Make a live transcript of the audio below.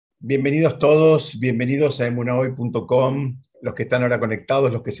Bienvenidos todos, bienvenidos a EmunaHoy.com, los que están ahora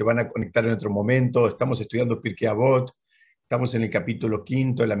conectados, los que se van a conectar en otro momento. Estamos estudiando Pirkei Avot, estamos en el capítulo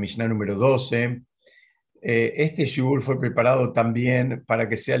 5, la MIshna número 12. Este shiur fue preparado también para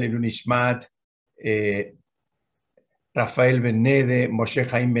que sea el Nishmat, Rafael Ben Nede, Moshe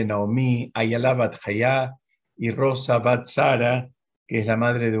Haim Ben Naomi, Ayala Bat Hayá y Rosa Bat Sara, que es la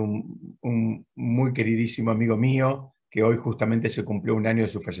madre de un muy queridísimo amigo mío, que hoy justamente se cumplió un año de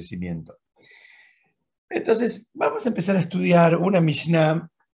su fallecimiento. Entonces, vamos a empezar a estudiar una Mishnah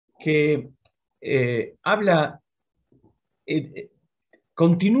que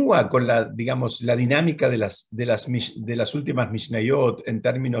continúa con la dinámica de las últimas Mishnayot en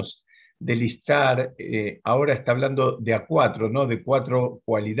términos de listar. Ahora está hablando de A4, ¿no? De 4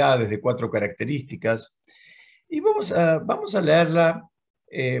 cualidades, de 4 características. Y vamos a leerla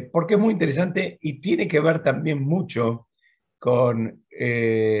porque es muy interesante y tiene que ver también mucho con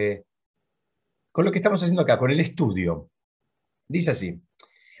lo que estamos haciendo acá, con el estudio. Dice así: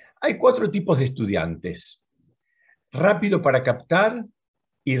 hay 4 tipos de estudiantes: rápido para captar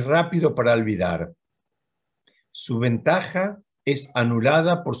y rápido para olvidar. Su ventaja es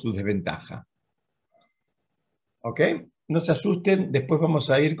anulada por su desventaja. ¿Ok? No se asusten, después vamos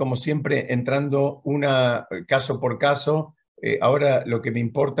a ir, como siempre, entrando caso por caso. Ahora lo que me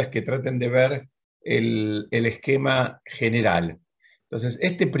importa es que traten de ver el esquema general. Entonces,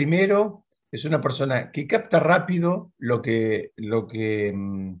 este primero es una persona que capta rápido lo que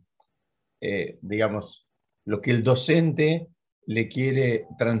el docente le quiere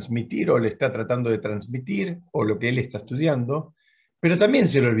transmitir o le está tratando de transmitir, o lo que él está estudiando, pero también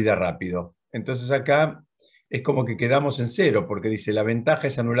se lo olvida rápido. Entonces acá es como que quedamos en cero, porque dice la ventaja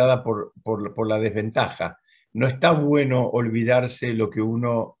es anulada por la desventaja. No está bueno olvidarse lo que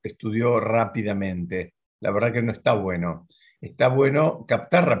uno estudió rápidamente. La verdad que no está bueno. Está bueno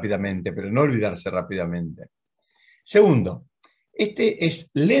captar rápidamente, pero no olvidarse rápidamente. Segundo, este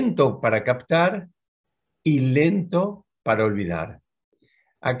es lento para captar y lento para olvidar.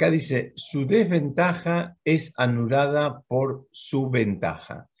 Acá dice, su desventaja es anulada por su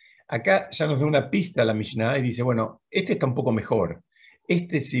ventaja. Acá ya nos da una pista la Mishnah y dice, bueno, este está un poco mejor.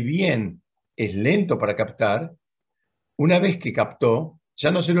 Este, si bien es lento para captar, una vez que captó,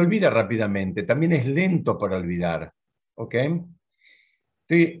 ya no se lo olvida rápidamente, también es lento para olvidar. ¿Ok?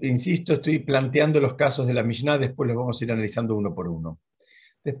 Insisto, estoy planteando los casos de la Mishnah, después los vamos a ir analizando uno por uno.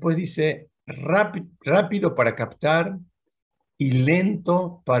 Después dice, rápido para captar y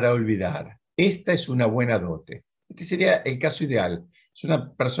lento para olvidar. Esta es una buena dote. Este sería el caso ideal. Es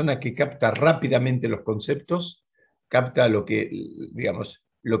una persona que capta rápidamente los conceptos, capta lo que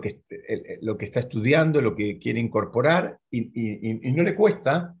está estudiando, lo que quiere incorporar, y no le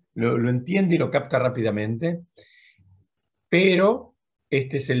cuesta, lo entiende y lo capta rápidamente. Pero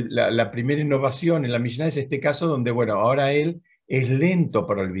la primera innovación en la Mishnah es este caso donde, bueno, ahora él es lento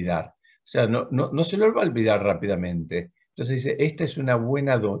para olvidar. O sea, no se lo va a olvidar rápidamente. Entonces dice, esta es una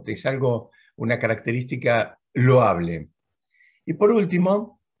buena dote, es una característica loable. Y por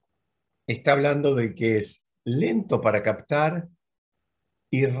último, está hablando de que es lento para captar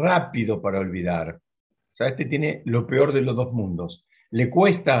y rápido para olvidar. O sea, este tiene lo peor de los dos mundos. Le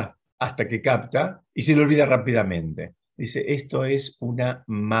cuesta hasta que capta y se le olvida rápidamente. Dice, esto es una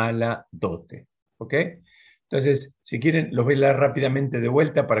mala dote. ¿Ok? Entonces, si quieren, los voy a leer rápidamente de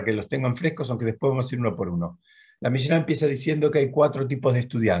vuelta para que los tengan frescos, aunque después vamos a ir uno por uno. La Mishnah empieza diciendo que hay 4 tipos de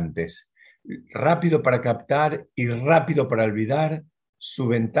estudiantes: rápido para captar y rápido para olvidar. Su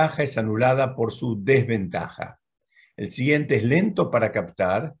ventaja es anulada por su desventaja. El siguiente es lento para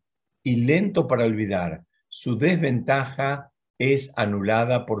captar y lento para olvidar. Su desventaja es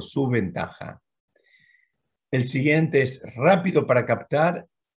anulada por su ventaja. El siguiente es rápido para captar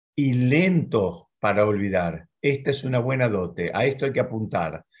y lento para olvidar. Esta es una buena dote. A esto hay que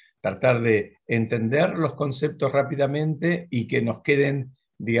apuntar. Tratar de entender los conceptos rápidamente y que nos queden,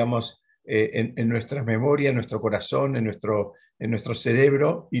 digamos, en nuestra memoria, en nuestro corazón, en nuestro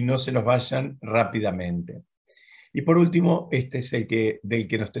cerebro, y no se nos vayan rápidamente. Y por último, este es del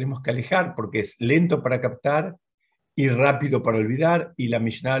que nos tenemos que alejar, porque es lento para captar y rápido para olvidar, y la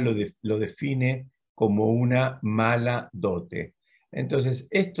Mishnah lo define como una mala dote. Entonces,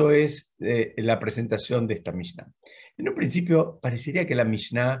 esto es la presentación de esta Mishnah. En un principio, parecería que la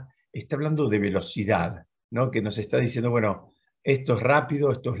Mishnah está hablando de velocidad, ¿no? Que nos está diciendo, bueno, esto es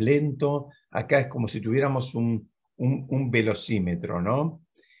rápido, esto es lento. Acá es como si tuviéramos un velocímetro, ¿no?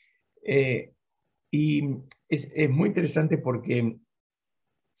 Y es muy interesante porque,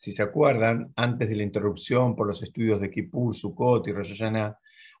 si se acuerdan, antes de la interrupción por los estudios de Kippur, Sukkot y Rosh Hashanah,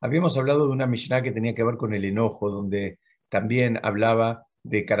 habíamos hablado de una Mishnah que tenía que ver con el enojo, donde también hablaba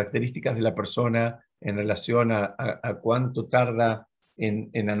de características de la persona en relación a cuánto tarda en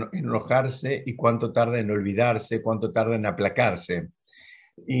enojarse y cuánto tarda en olvidarse, cuánto tarda en aplacarse.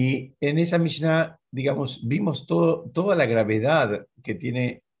 Y en esa Mishnah, digamos, vimos toda la gravedad que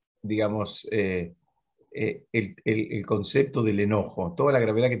tiene, digamos, el concepto del enojo, toda la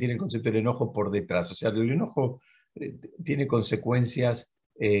gravedad que tiene el concepto del enojo por detrás. O sea, el enojo tiene consecuencias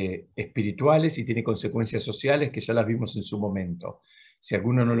espirituales y tiene consecuencias sociales que ya las vimos en su momento. Si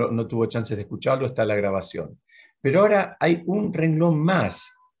alguno no tuvo chance de escucharlo, está en la grabación. Pero ahora hay un renglón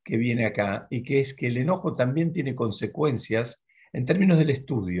más que viene acá y que es que el enojo también tiene consecuencias en términos del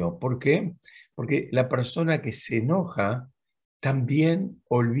estudio. ¿Por qué? Porque la persona que se enoja también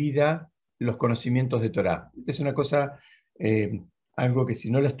olvida los conocimientos de Torá. Esta es una cosa, algo que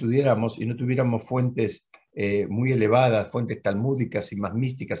si no la estudiáramos y no tuviéramos fuentes muy elevadas, fuentes talmúdicas y más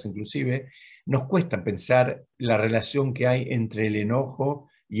místicas inclusive, nos cuesta pensar la relación que hay entre el enojo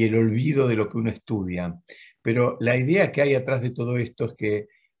y el olvido de lo que uno estudia. Pero la idea que hay atrás de todo esto es que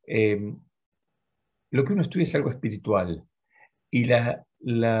lo que uno estudia es algo espiritual y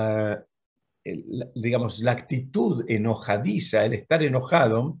digamos, la actitud enojadiza, el estar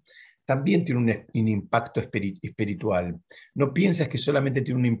enojado, también tiene un impacto espiritual. No piensas que solamente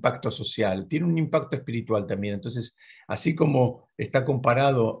tiene un impacto social, tiene un impacto espiritual también. Entonces, así como está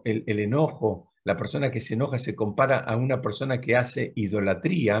comparado el enojo, la persona que se enoja se compara a una persona que hace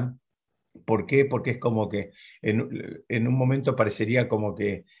idolatría. ¿Por qué? Porque es como que en un momento parecería como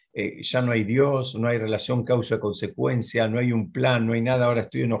que ya no hay Dios, no hay relación causa-consecuencia, no hay un plan, no hay nada, ahora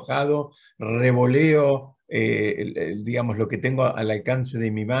estoy enojado, revoleo, digamos, lo que tengo al alcance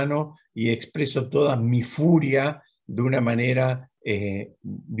de mi mano y expreso toda mi furia de una manera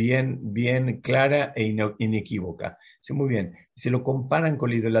bien clara e inequívoca. Sí, muy bien, se lo comparan con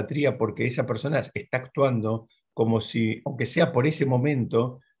la idolatría porque esa persona está actuando como si, aunque sea por ese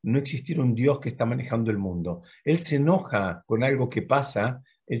momento, no existiera un Dios que está manejando el mundo. Él se enoja con algo que pasa,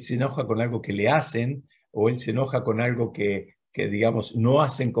 él se enoja con algo que le hacen, o él se enoja con algo que digamos, no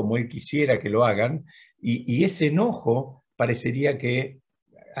hacen como él quisiera que lo hagan, y ese enojo parecería que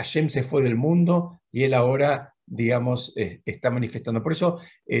Hashem se fue del mundo y él ahora, digamos, está manifestando. Por eso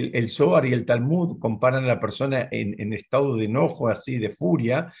el Zohar y el Talmud comparan a la persona en estado de enojo, así, de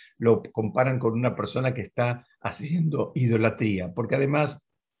furia, lo comparan con una persona que está haciendo idolatría, porque además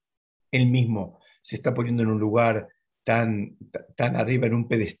él mismo se está poniendo en un lugar tan arriba, en un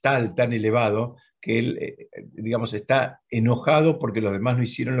pedestal tan elevado, que él, digamos, está enojado porque los demás no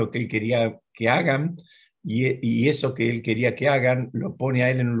hicieron lo que él quería que hagan, y eso que él quería que hagan lo pone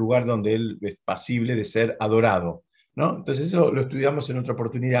a él en un lugar donde él es pasible de ser adorado, ¿no? Entonces eso lo estudiamos en otra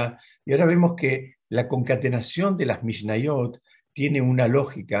oportunidad, y ahora vemos que la concatenación de las Mishnayot tiene una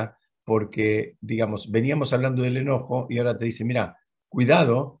lógica, porque, digamos, veníamos hablando del enojo, y ahora te dice, mira,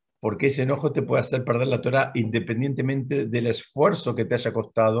 cuidado, porque ese enojo te puede hacer perder la Torah independientemente del esfuerzo que te haya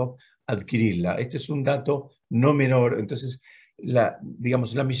costado adquirirla. Este es un dato no menor. Entonces,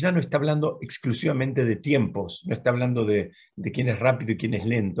 digamos, la Mishnah no está hablando exclusivamente de tiempos, no está hablando de quién es rápido y quién es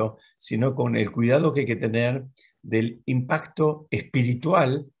lento, sino con el cuidado que hay que tener del impacto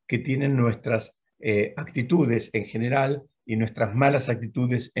espiritual que tienen nuestras actitudes en general y nuestras malas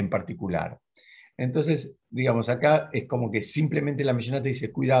actitudes en particular. Entonces, digamos, acá es como que simplemente la Mishnah te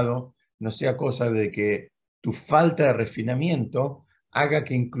dice, cuidado, no sea cosa de que tu falta de refinamiento haga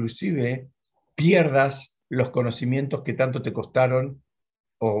que inclusive pierdas los conocimientos que tanto te costaron,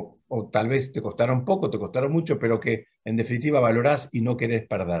 o tal vez te costaron poco, te costaron mucho, pero que en definitiva valorás y no querés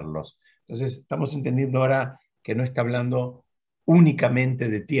perderlos. Entonces, estamos entendiendo ahora que no está hablando únicamente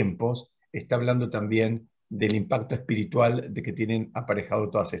de tiempos, está hablando también del impacto espiritual de que tienen aparejado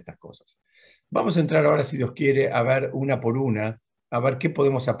todas estas cosas. Vamos a entrar ahora, si Dios quiere, a ver una por una, a ver qué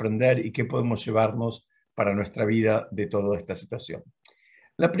podemos aprender y qué podemos llevarnos para nuestra vida de toda esta situación.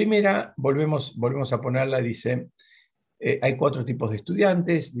 La primera, volvemos a ponerla, dice, hay 4 tipos de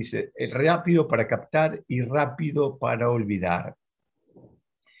estudiantes, dice, el rápido para captar y rápido para olvidar.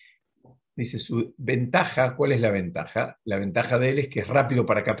 Dice, su ventaja, ¿cuál es la ventaja? La ventaja de él es que es rápido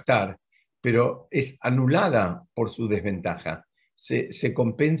para captar, pero es anulada por su desventaja. Se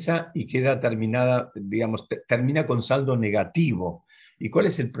compensa y queda terminada, digamos, termina con saldo negativo. ¿Y cuál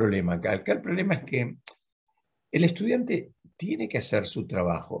es el problema acá? Acá el problema es que el estudiante tiene que hacer su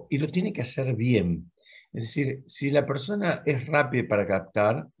trabajo y lo tiene que hacer bien. Es decir, si la persona es rápida para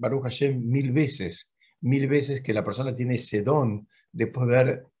captar, Baruch Hashem, mil veces que la persona tiene ese don de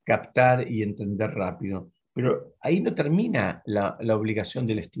poder captar y entender rápido. Pero ahí no termina la obligación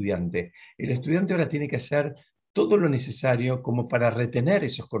del estudiante. El estudiante ahora tiene que hacer todo lo necesario como para retener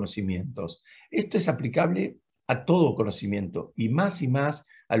esos conocimientos. Esto es aplicable a todo conocimiento y más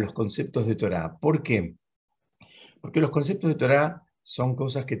a los conceptos de Torá. ¿Por qué? Porque los conceptos de Torá son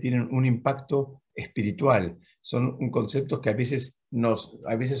cosas que tienen un impacto espiritual, son conceptos que a veces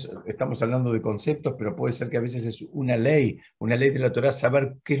estamos hablando de conceptos, pero puede ser que a veces es una ley de la Torá,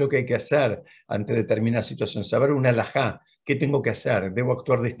 saber qué es lo que hay que hacer ante determinada situación, saber una halajá, qué tengo que hacer, debo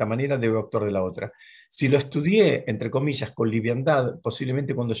actuar de esta manera, debo actuar de la otra. Si lo estudié, entre comillas, con liviandad,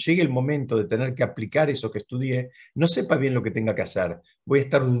 posiblemente cuando llegue el momento de tener que aplicar eso que estudié, no sepa bien lo que tenga que hacer. Voy a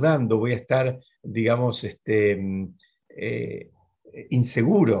estar dudando, voy a estar, digamos, eh,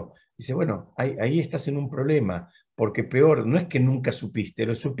 inseguro. Dice, bueno, ahí estás en un problema, porque peor, no es que nunca supiste,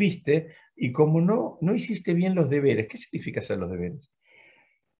 lo supiste y como no hiciste bien los deberes. ¿Qué significa hacer los deberes?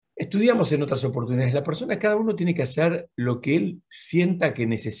 Estudiamos en otras oportunidades. La persona, cada uno tiene que hacer lo que él sienta que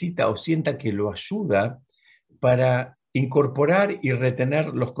necesita o sienta que lo ayuda para incorporar y retener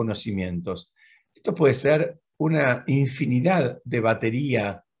los conocimientos. Esto puede ser una infinidad de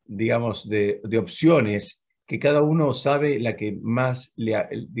batería, digamos, de opciones que cada uno sabe la que más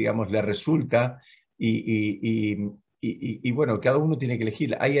digamos, le resulta y bueno, cada uno tiene que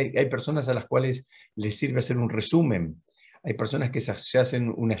elegir. Hay personas a las cuales les sirve hacer un resumen. Hay personas que se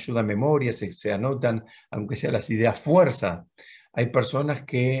hacen una ayuda a memoria, se anotan, aunque sea las ideas fuerza. Hay personas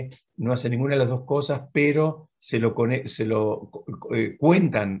que no hacen ninguna de las dos cosas, pero se lo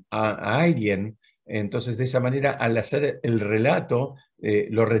cuentan a alguien. Entonces, de esa manera, al hacer el relato,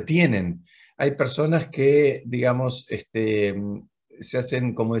 lo retienen. Hay personas que, digamos, se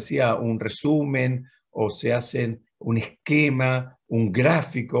hacen, como decía, un resumen o se hacen un esquema, un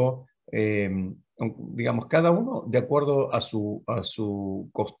gráfico. Digamos, cada uno de acuerdo a su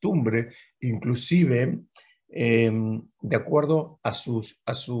costumbre, inclusive de acuerdo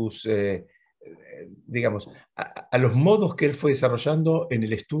digamos, a los modos que él fue desarrollando en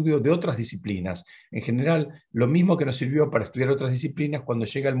el estudio de otras disciplinas. En general, lo mismo que nos sirvió para estudiar otras disciplinas, cuando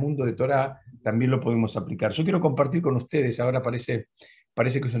llega al mundo de Torah, también lo podemos aplicar. Yo quiero compartir con ustedes, ahora parece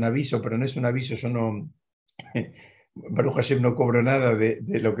que es un aviso, pero no es un aviso, yo no... Baruch Hashem no cobro nada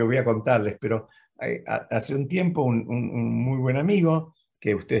de lo que voy a contarles, pero hace un tiempo un muy buen amigo,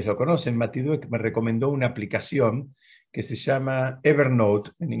 que ustedes lo conocen, Matidue, me recomendó una aplicación que se llama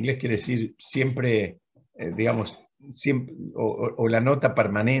Evernote, en inglés quiere decir siempre, digamos, siempre, o la nota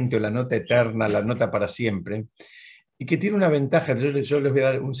permanente, o la nota eterna, la nota para siempre, y que tiene una ventaja. Yo les voy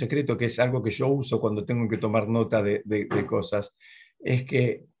a dar un secreto que es algo que yo uso cuando tengo que tomar nota de cosas, es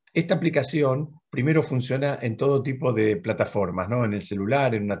que esta aplicación primero funciona en todo tipo de plataformas, ¿no? En el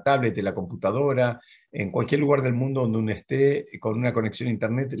celular, en una tablet, en la computadora, en cualquier lugar del mundo donde uno esté con una conexión a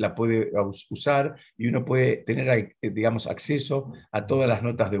internet la puede usar y uno puede tener, digamos, acceso a todas las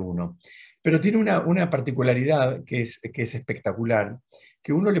notas de uno. Pero tiene una particularidad que es espectacular,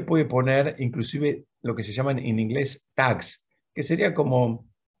 que uno le puede poner inclusive lo que se llaman en inglés tags, que sería como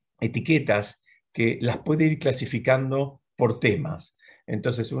etiquetas que las puede ir clasificando por temas.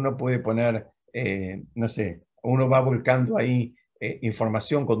 Entonces uno puede poner, no sé, uno va volcando ahí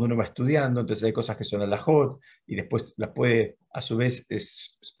información cuando uno va estudiando, entonces hay cosas que son alajot y después las puede a su vez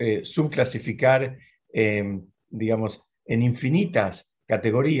subclasificar, digamos, en infinitas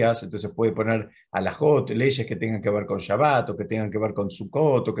categorías. Entonces puede poner alajot, leyes que tengan que ver con Shabbat, o que tengan que ver con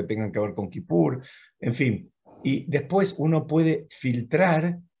Sukkot, o que tengan que ver con Kippur, en fin. Y después uno puede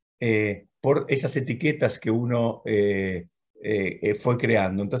filtrar por esas etiquetas que uno fue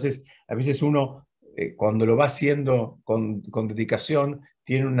creando. Entonces, a veces uno, cuando lo va haciendo con dedicación,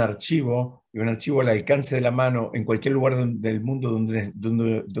 tiene un archivo, y un archivo al alcance de la mano en cualquier lugar del mundo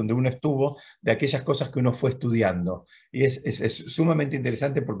donde uno estuvo, de aquellas cosas que uno fue estudiando. Y es sumamente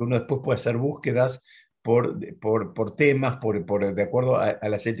interesante porque uno después puede hacer búsquedas por temas, de acuerdo a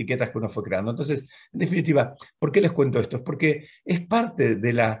las etiquetas que uno fue creando. Entonces, en definitiva, ¿por qué les cuento esto? Es porque es parte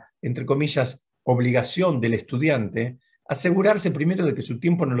de la, entre comillas, obligación del estudiante asegurarse primero de que su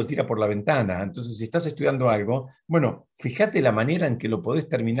tiempo no lo tira por la ventana. Entonces, si estás estudiando algo, bueno, fíjate la manera en que lo podés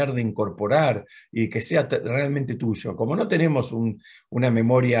terminar de incorporar y que sea realmente tuyo. Como no tenemos una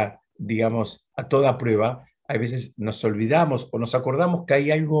memoria, digamos, a toda prueba, a veces nos olvidamos o nos acordamos que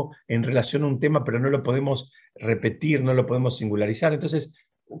hay algo en relación a un tema, pero no lo podemos repetir, no lo podemos singularizar. Entonces,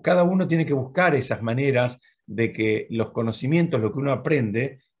 cada uno tiene que buscar esas maneras de que los conocimientos, lo que uno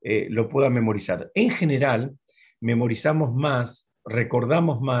aprende, lo pueda memorizar. En general, memorizamos más,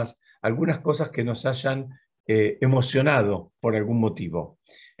 recordamos más algunas cosas que nos hayan emocionado por algún motivo.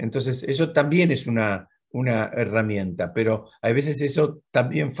 Entonces, eso también es una herramienta, pero a veces eso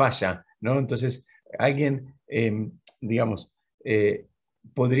también falla, ¿no? Entonces, alguien, digamos,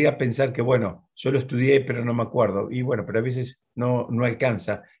 podría pensar que, bueno, yo lo estudié, pero no me acuerdo. Y bueno, pero a veces no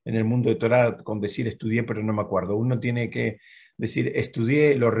alcanza en el mundo de Torah con decir estudié, pero no me acuerdo. Uno tiene que decir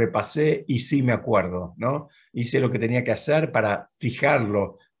estudié, lo repasé y sí me acuerdo, ¿no? Hice lo que tenía que hacer para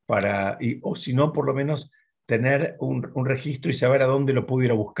fijarlo, o si no, por lo menos tener un registro y saber a dónde lo puedo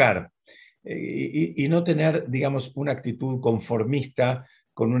ir a buscar. Y no tener, digamos, una actitud conformista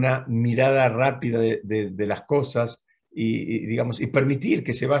con una mirada rápida de las cosas digamos, y permitir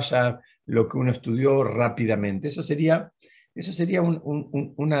que se vaya lo que uno estudió rápidamente. Eso sería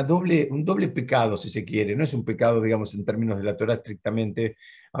un doble pecado, si se quiere. No es un pecado, digamos, en términos de la Torah estrictamente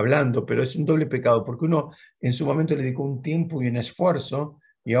hablando, pero es un doble pecado, porque uno en su momento le dedicó un tiempo y un esfuerzo,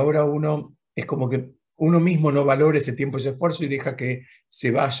 y ahora uno es como que uno mismo no valora ese tiempo y ese esfuerzo y deja que se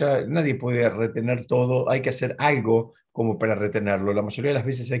vaya. Nadie puede retener todo, hay que hacer algo como para retenerlo. La mayoría de las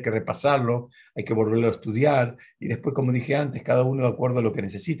veces hay que repasarlo, hay que volverlo a estudiar, y después, como dije antes, cada uno de acuerdo a lo que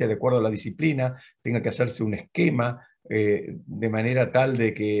necesite, de acuerdo a la disciplina, tenga que hacerse un esquema de manera tal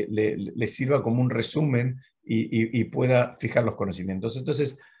de que le sirva como un resumen y pueda fijar los conocimientos.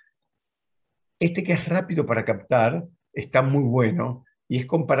 Entonces, este que es rápido para captar está muy bueno y es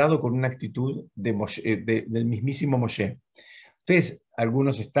comparado con una actitud del mismísimo Moshe. Ustedes,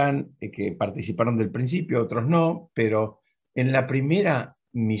 algunos están que participaron del principio, otros no, pero en la primera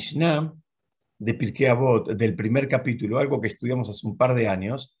Mishnah de Pirkei Avot, del primer capítulo, algo que estudiamos hace un par de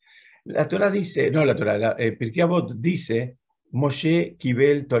años, la Torah dice, no la Torah, Pirkei Avot dice, Moshe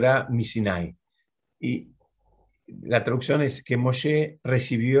Kibel Torah Misinai. Y la traducción es que Moshe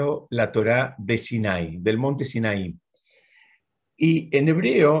recibió la Torah de Sinai, del monte Sinaí. Y en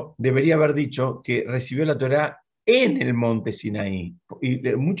hebreo debería haber dicho que recibió la Torá en el monte Sinaí. Y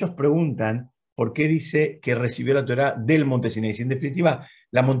muchos preguntan por qué dice que recibió la Torá del monte Sinaí. Si en definitiva,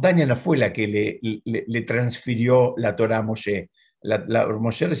 la montaña no fue la que le transfirió la Torá a Moshe.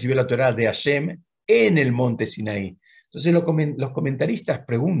 Moshe recibió la Torá de Hashem en el monte Sinaí. Entonces los comentaristas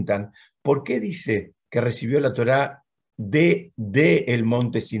preguntan por qué dice que recibió la Torá de el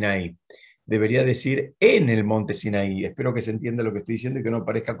monte Sinaí. Debería decir en el monte Sinaí. Espero que se entienda lo que estoy diciendo y que no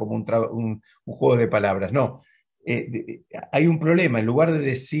parezca como un juego de palabras. No, hay un problema. En lugar de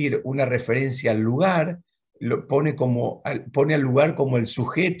decir una referencia al lugar, pone al lugar como el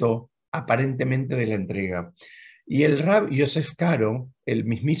sujeto aparentemente de la entrega. Y el Rab Yosef Karo, el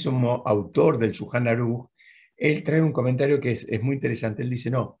mismísimo autor del Shulchan Aruch, él trae un comentario que es muy interesante. Él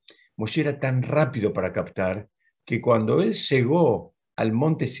dice, no, Moshe era tan rápido para captar que cuando él llegó al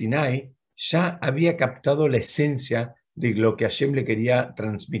monte Sinai, ya había captado la esencia de lo que Hashem le quería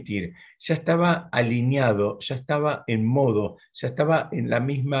transmitir. Ya estaba alineado, ya estaba en modo, ya estaba en la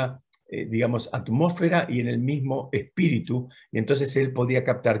misma, digamos, atmósfera y en el mismo espíritu, y entonces él podía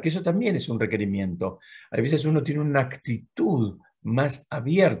captar, que eso también es un requerimiento. A veces uno tiene una actitud más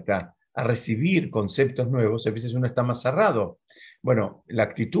abierta a recibir conceptos nuevos, a veces uno está más cerrado. Bueno, la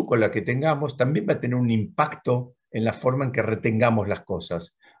actitud con la que tengamos también va a tener un impacto en la forma en que retengamos las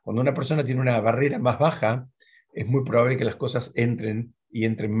cosas. Cuando una persona tiene una barrera más baja, es muy probable que las cosas entren y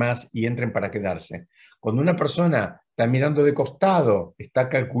entren más y entren para quedarse. Cuando una persona está mirando de costado, está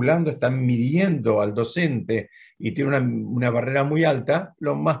calculando, está midiendo al docente y tiene una barrera muy alta,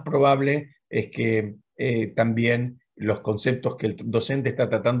 lo más probable es que también los conceptos que el docente está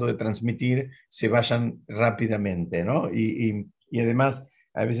tratando de transmitir se vayan rápidamente, ¿no? Y además,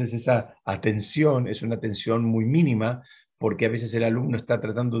 a veces esa atención es una atención muy mínima, porque a veces el alumno está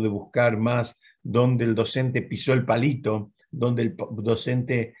tratando de buscar más donde el docente pisó el palito, donde el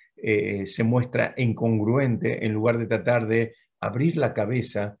docente se muestra incongruente, en lugar de tratar de abrir la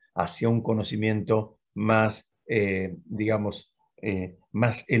cabeza hacia un conocimiento más, digamos,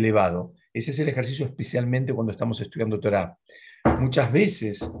 más elevado. Ese es el ejercicio especialmente cuando estamos estudiando Torah. Muchas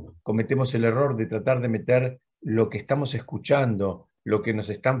veces cometemos el error de tratar de meter lo que estamos escuchando, lo que nos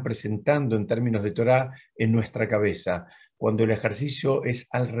están presentando en términos de Torah en nuestra cabeza, cuando el ejercicio es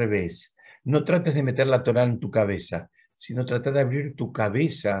al revés. No trates de meter la Torah en tu cabeza, sino trata de abrir tu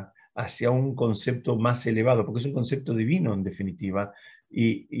cabeza hacia un concepto más elevado, porque es un concepto divino en definitiva,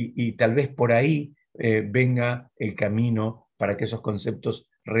 y tal vez por ahí venga el camino para que esos conceptos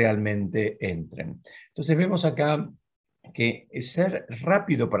realmente entren. Entonces vemos acá que ser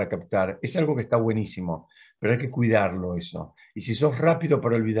rápido para captar es algo que está buenísimo, pero hay que cuidarlo eso. Y si sos rápido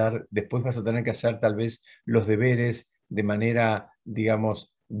para olvidar, después vas a tener que hacer tal vez los deberes de manera,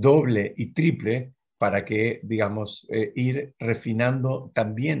 digamos, doble y triple para que, digamos, ir refinando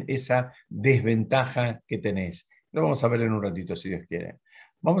también esa desventaja que tenés. Lo vamos a ver en un ratito, si Dios quiere.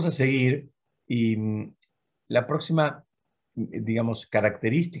 Vamos a seguir y la próxima, digamos,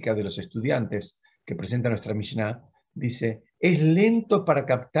 característica de los estudiantes que presenta nuestra Mishnah dice, es lento para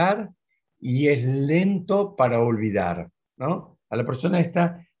captar y es lento para olvidar, ¿no? A la persona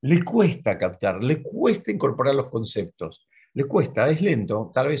esta le cuesta captar, le cuesta incorporar los conceptos, le cuesta, es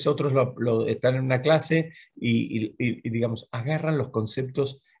lento. Tal vez otros están en una clase y, digamos, agarran los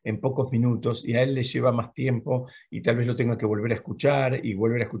conceptos en pocos minutos y a él le lleva más tiempo y tal vez lo tenga que volver a escuchar y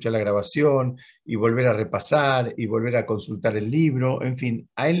volver a escuchar la grabación y volver a repasar y volver a consultar el libro. En fin,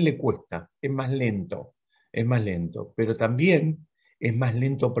 a él le cuesta, es más lento, pero también es más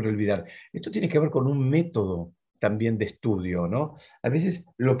lento para olvidar. Esto tiene que ver con un método también de estudio, ¿no? A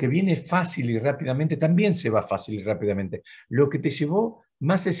veces lo que viene fácil y rápidamente también se va fácil y rápidamente. Lo que te llevó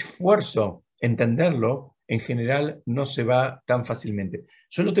más esfuerzo entenderlo, en general no se va tan fácilmente.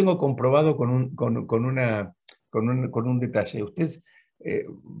 Yo lo tengo comprobado con un detalle. Ustedes,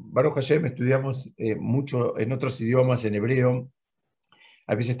 Baruch Hashem, estudiamos mucho en otros idiomas, en hebreo,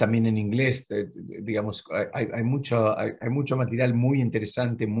 a veces también en inglés, digamos, hay mucho material muy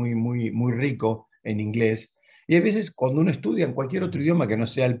interesante, muy rico en inglés. Y a veces cuando uno estudia en cualquier otro idioma que no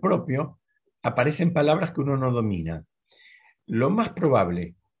sea el propio, aparecen palabras que uno no domina. Lo más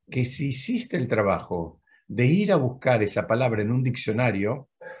probable que si hiciste el trabajo de ir a buscar esa palabra en un diccionario,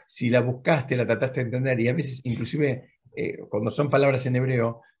 si la buscaste, la trataste de entender, y a veces inclusive cuando son palabras en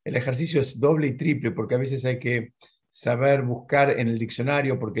hebreo, el ejercicio es doble y triple, porque a veces hay que saber buscar en el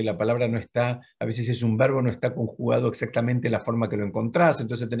diccionario porque la palabra no está, a veces es un verbo, no está conjugado exactamente la forma que lo encontrás,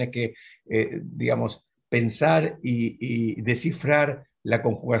 entonces tenés que, digamos, pensar y descifrar la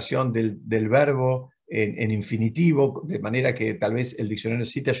conjugación del verbo en infinitivo, de manera que tal vez el diccionario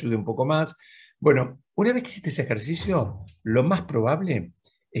sí te ayude un poco más. Bueno, una vez que hiciste ese ejercicio, lo más probable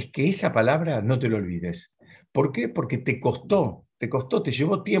es que esa palabra no te lo olvides. ¿Por qué? Porque te costó, te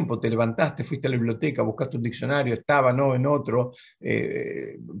llevó tiempo, te levantaste, fuiste a la biblioteca, buscaste un diccionario, estaba, no, en otro,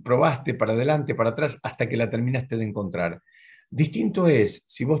 probaste para adelante, para atrás, hasta que la terminaste de encontrar. Distinto es,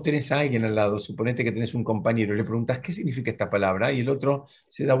 si vos tenés a alguien al lado, suponete que tenés un compañero, y le preguntás qué significa esta palabra, y el otro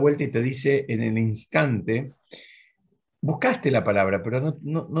se da vuelta y te dice en el instante, buscaste la palabra, pero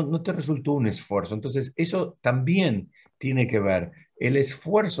no te resultó un esfuerzo. Entonces, eso también tiene que ver. El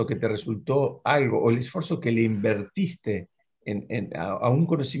esfuerzo que te resultó algo o el esfuerzo que le invertiste a un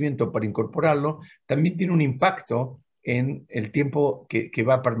conocimiento para incorporarlo, también tiene un impacto en el tiempo que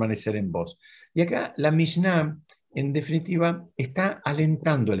va a permanecer en vos. Y acá la Mishnah, en definitiva, está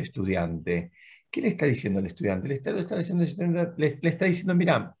alentando al estudiante. ¿Qué le está diciendo al estudiante? Le está diciendo,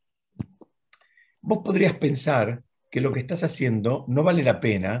 mira, vos podrías pensar que lo que estás haciendo no vale la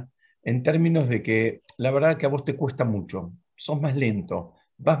pena en términos de que la verdad que a vos te cuesta mucho, sos más lento,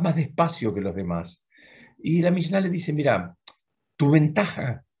 vas más despacio que los demás. Y la Mishnah le dice, mira, tu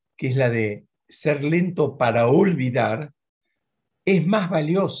ventaja, que es la de ser lento para olvidar, es más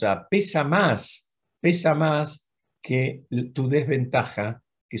valiosa, pesa más que tu desventaja,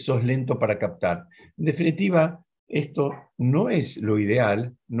 que sos lento para captar. En definitiva, esto no es lo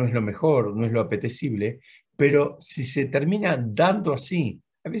ideal, no es lo mejor, no es lo apetecible, pero si se termina dando así,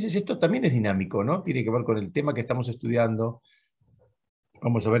 a veces esto también es dinámico, ¿no? Tiene que ver con el tema que estamos estudiando.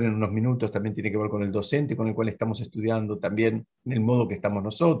 Vamos a ver en unos minutos, también tiene que ver con el docente con el cual estamos estudiando, también en el modo que estamos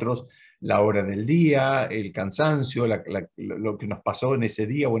nosotros, la hora del día, el cansancio, lo que nos pasó en ese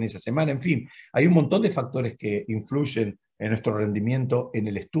día o en esa semana, en fin, hay un montón de factores que influyen en nuestro rendimiento en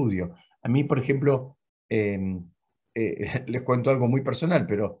el estudio. A mí, por ejemplo, les cuento algo muy personal,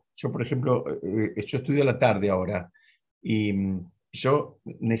 pero yo, por ejemplo, yo estudio a la tarde ahora y yo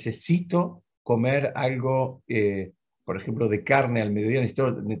necesito comer algo por ejemplo, de carne al mediodía,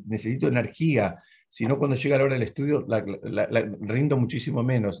 necesito energía, si no cuando llega la hora del estudio rindo muchísimo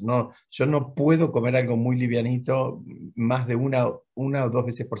menos. No, yo no puedo comer algo muy livianito más de una o dos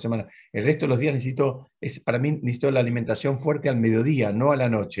veces por semana. El resto de los días para mí necesito la alimentación fuerte al mediodía, no a la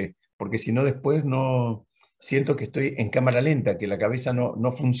noche, porque si no después no siento que estoy en cámara lenta, que la cabeza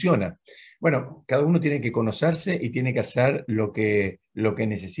no funciona. Bueno, cada uno tiene que conocerse y tiene que hacer lo que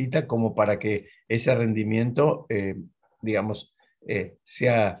necesita como para que ese rendimiento, digamos,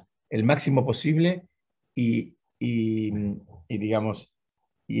 sea el máximo posible y, digamos,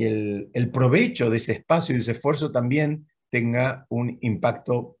 y el provecho de ese espacio y de ese esfuerzo también tenga un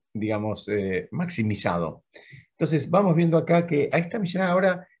impacto, digamos, maximizado. Entonces, vamos viendo acá que a esta misión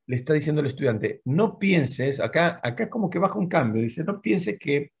ahora le está diciendo el estudiante, no pienses, acá es como que baja un cambio, dice, no pienses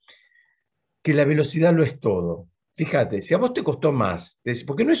que la velocidad lo es todo. Fíjate, si a vos te costó más,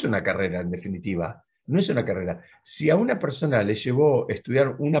 porque no es una carrera en definitiva, no es una carrera. Si a una persona le llevó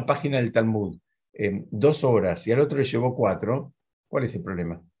estudiar una página del Talmud 2 horas y al otro le llevó 4, ¿cuál es el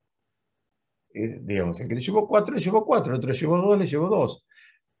problema? Digamos, el que le llevó 4, le llevó 4, el otro le llevó 2, le llevó 2.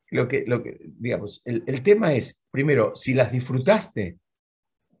 digamos, el tema es, primero, si las disfrutaste,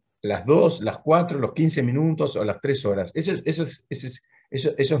 las 2, las 4, los 15 minutos o las 3 horas. Eso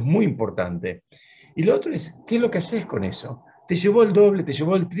es muy importante. Y lo otro es, ¿qué es lo que haces con eso? Te llevó el doble, te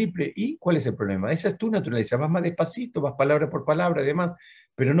llevó el triple, ¿y cuál es el problema? Esa es tu naturaleza, vas más despacito, vas palabra por palabra y demás,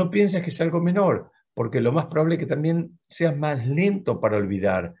 pero no piensas que es algo menor, porque lo más probable es que también seas más lento para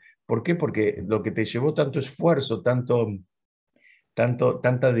olvidar. ¿Por qué? Porque lo que te llevó tanto esfuerzo, tanta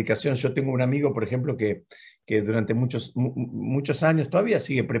dedicación. Yo tengo un amigo, por ejemplo, que durante muchos años todavía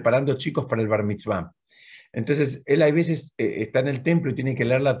sigue preparando chicos para el bar mitzvah. Entonces, él a veces está en el templo y tiene que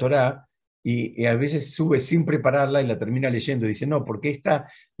leer la Torá y a veces sube sin prepararla y la termina leyendo. Dice, no, porque esta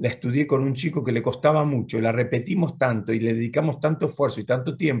la estudié con un chico que le costaba mucho, y la repetimos tanto y le dedicamos tanto esfuerzo y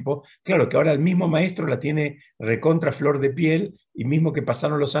tanto tiempo, claro que ahora el mismo maestro la tiene recontra flor de piel y mismo que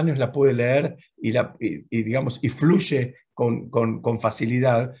pasaron los años la puede leer digamos, y fluye con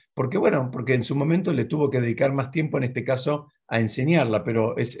facilidad, porque bueno, porque en su momento le tuvo que dedicar más tiempo, en este caso, a enseñarla,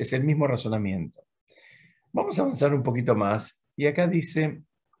 pero es el mismo razonamiento. Vamos a avanzar un poquito más. Y acá dice,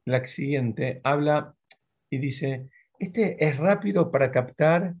 la siguiente, habla y dice, este es rápido para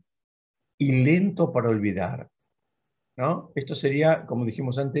captar y lento para olvidar, ¿no? Esto sería, como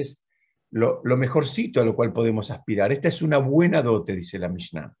dijimos antes, lo mejorcito a lo cual podemos aspirar. Esta es una buena dote, dice la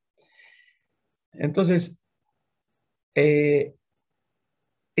Mishnah. Entonces, eh,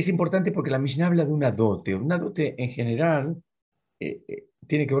 es importante porque la Mishnah habla de una dote. Una dote en general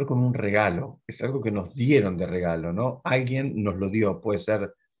tiene que ver con un regalo. Es algo que nos dieron de regalo, ¿no? Alguien nos lo dio. Puede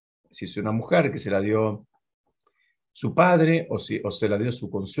ser, si es una mujer, que se la dio su padre, o se la dio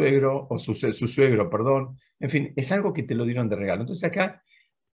su consuegro, o su suegro, perdón. En fin, es algo que te lo dieron de regalo. Entonces acá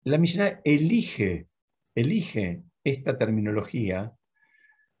la Mishnah elige esta terminología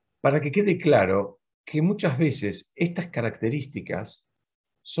para que quede claro que muchas veces estas características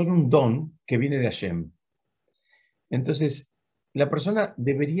son un don que viene de Hashem. Entonces, la persona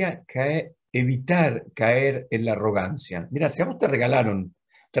debería evitar caer en la arrogancia. Mira, si a vos te regalaron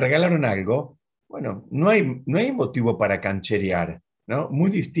algo, bueno, no hay motivo para cancherear, ¿no?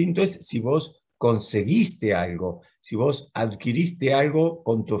 Muy distinto es si vos conseguiste algo, si vos adquiriste algo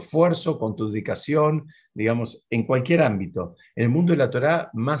con tu esfuerzo, con tu dedicación, digamos, en cualquier ámbito. En el mundo de la Torá,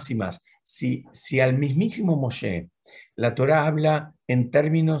 más y más. Si al mismísimo Moshe la Torá habla en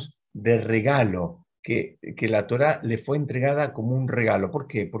términos de regalo, que la Torá le fue entregada como un regalo. ¿Por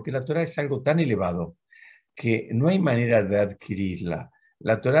qué? Porque la Torá es algo tan elevado que no hay manera de adquirirla.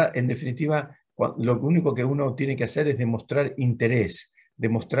 La Torá, en definitiva, lo único que uno tiene que hacer es demostrar interés,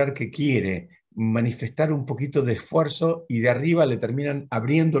 demostrar que quiere, manifestar un poquito de esfuerzo, y de arriba le terminan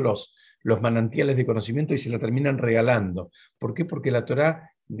abriendo los manantiales de conocimiento y se la terminan regalando. ¿Por qué? Porque la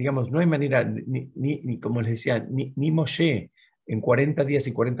Torá, digamos, no hay manera, ni como les decía, ni Moshe en 40 días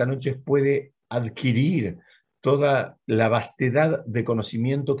y 40 noches puede adquirir toda la vastedad de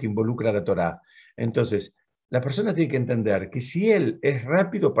conocimiento que involucra la Torá. Entonces, la persona tiene que entender que si él es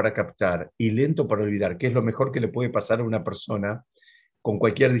rápido para captar y lento para olvidar, que es lo mejor que le puede pasar a una persona con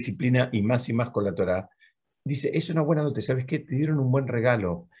cualquier disciplina y más con la Torá, dice, es una buena nota, ¿sabes qué? Te dieron un buen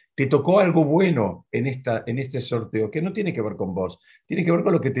regalo, te tocó algo bueno en este sorteo, que no tiene que ver con vos, tiene que ver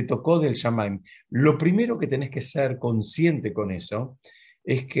con lo que te tocó del Shamaim. Lo primero que tenés que ser consciente con eso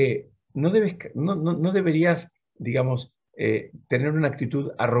es que no deberías, digamos, tener una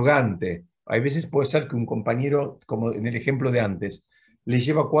actitud arrogante. Hay veces puede ser que un compañero, como en el ejemplo de antes, le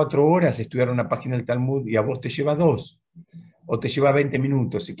lleva 4 horas estudiar una página del Talmud y a vos te lleva 2, o te lleva 20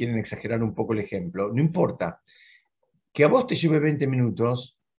 minutos, si quieren exagerar un poco el ejemplo. No importa. Que a vos te lleve 20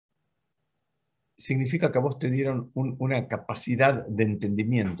 minutos significa que a vos te dieron una capacidad de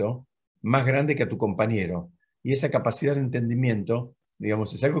entendimiento más grande que a tu compañero. Y esa capacidad de entendimiento,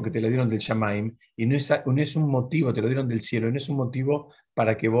 digamos, es algo que te lo dieron del Shamaim, y no es un motivo, te lo dieron del cielo, no es un motivo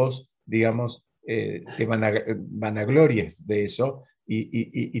para que vos, digamos, te vanaglories de eso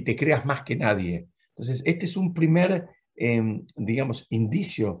y te creas más que nadie. Entonces, este es un primer, digamos,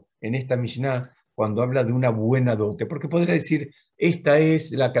 indicio en esta Mishnah cuando habla de una buena dote, porque podría decir, esta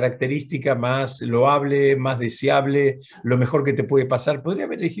es la característica más loable, más deseable, lo mejor que te puede pasar. Podría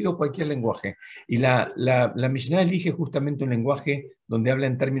haber elegido cualquier lenguaje. Y la Mishnah elige justamente un lenguaje donde habla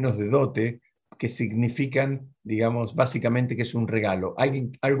en términos de dote, que significan, digamos, básicamente que es un regalo.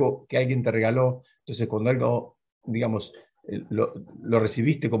 Algo que alguien te regaló. Entonces, cuando algo, digamos, lo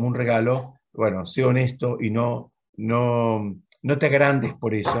recibiste como un regalo, bueno, sé honesto y no te agrandes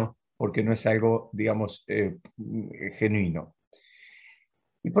por eso, porque no es algo, digamos, genuino.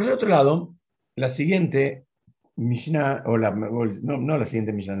 Y por el otro lado, la siguiente Mishnah, no la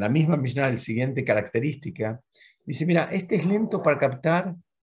siguiente Mishnah, la misma Mishnah, la siguiente característica, dice, mira, este es lento para captar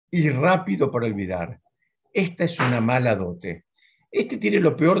y rápido para olvidar. Esta es una mala dote. Este tiene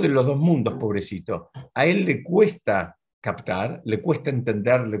lo peor de los dos mundos, pobrecito. A él le cuesta captar, le cuesta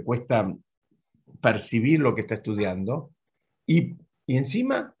entender, le cuesta percibir lo que está estudiando y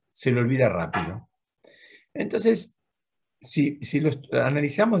encima se lo olvida rápido. Entonces, si lo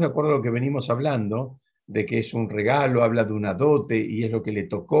analizamos de acuerdo a lo que venimos hablando, de que es un regalo, habla de una dote y es lo que le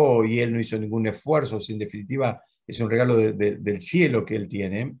tocó y él no hizo ningún esfuerzo, en definitiva es un regalo del cielo que él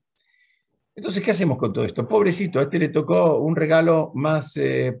tiene. Entonces, ¿qué hacemos con todo esto? Pobrecito, a este le tocó un regalo más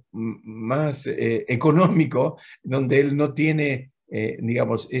económico, donde él no tiene,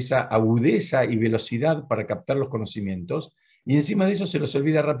 digamos, esa agudeza y velocidad para captar los conocimientos, y encima de eso se los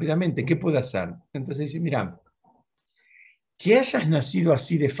olvida rápidamente. ¿Qué puede hacer? Entonces dice, mira, que hayas nacido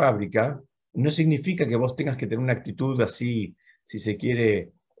así de fábrica no significa que vos tengas que tener una actitud así, si se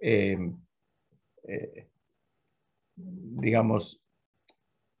quiere, eh, digamos,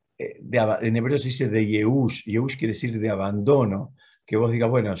 en hebreo se dice de Yehush. Yehush quiere decir de abandono. Que vos digas,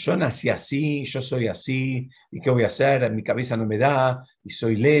 bueno, yo nací así, yo soy así, ¿y qué voy a hacer? Mi cabeza no me da, y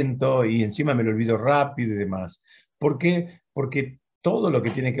soy lento, y encima me lo olvido rápido y demás. ¿Por qué? Porque todo lo que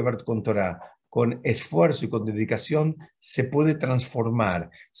tiene que ver con Torah, con esfuerzo y con dedicación, se puede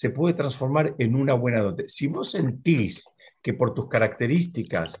transformar en una buena dote. Si vos sentís que por tus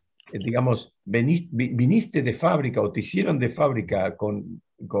características, digamos, viniste de fábrica o te hicieron de fábrica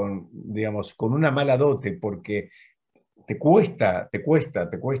digamos, con una mala dote porque te cuesta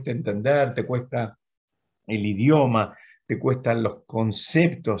entender, te cuesta el idioma, te cuestan los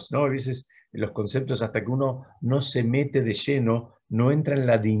conceptos, ¿no? A veces los conceptos, hasta que uno no se mete de lleno, no entra en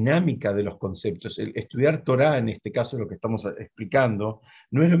la dinámica de los conceptos. El estudiar Torah, en este caso lo que estamos explicando,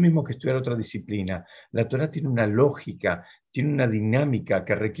 no es lo mismo que estudiar otra disciplina. La Torah tiene una lógica, tiene una dinámica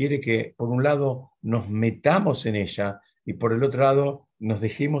que requiere que, por un lado, nos metamos en ella y por el otro lado, nos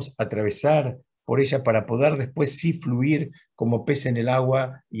dejemos atravesar por ella para poder después sí fluir como pez en el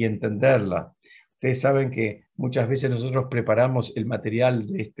agua y entenderla. Ustedes saben que muchas veces nosotros preparamos el material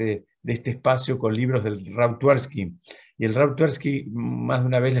de este espacio con libros del Rav Twersky. Y el Rav Twersky, más de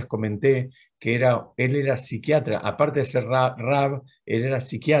una vez les comenté que él era psiquiatra, aparte de ser Rav, él era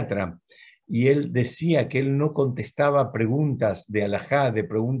psiquiatra. Y él decía que él no contestaba preguntas de alajá, de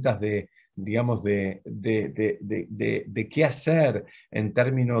preguntas de, digamos, de qué hacer en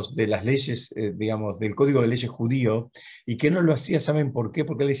términos de las leyes, digamos, del Código de Leyes judío, y que no lo hacía, ¿saben por qué?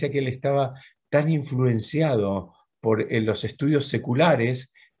 Porque él decía que él estaba tan influenciado por los estudios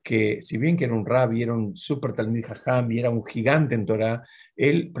seculares que, si bien que era un rabbi, era un super talmid jajam y era un gigante en Torah,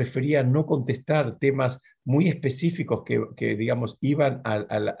 él prefería no contestar temas muy específicos que digamos, iban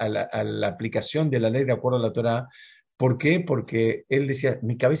a la aplicación de la ley de acuerdo a la Torah. ¿Por qué? Porque él decía,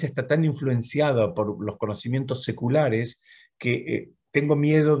 mi cabeza está tan influenciada por los conocimientos seculares que tengo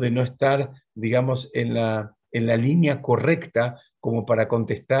miedo de no estar, digamos, en la línea correcta como para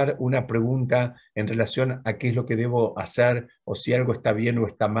contestar una pregunta en relación a qué es lo que debo hacer o si algo está bien o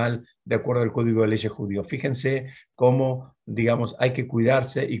está mal de acuerdo al Código de Leyes judío. Fíjense cómo, digamos, hay que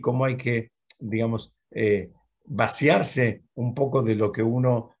cuidarse y cómo hay que, digamos, vaciarse un poco de lo que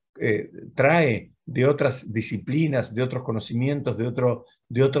uno trae de otras disciplinas, de otros conocimientos,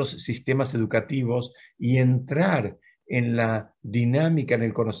 de otros sistemas educativos y entrar en la dinámica, en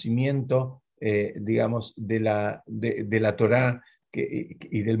el conocimiento, digamos, de la Torá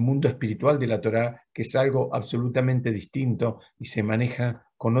y del mundo espiritual de la Torá, que es algo absolutamente distinto y se maneja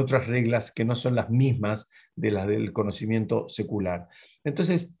con otras reglas que no son las mismas de las del conocimiento secular.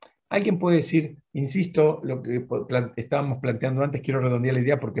 Entonces, alguien puede decir, insisto, lo que estábamos planteando antes, quiero redondear la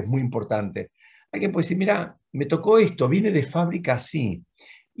idea porque es muy importante. Alguien puede decir, mira, me tocó esto, viene de fábrica así.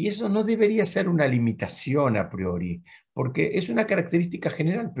 Y eso no debería ser una limitación a priori, porque es una característica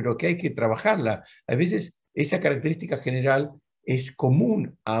general, pero que hay que trabajarla. A veces esa característica general es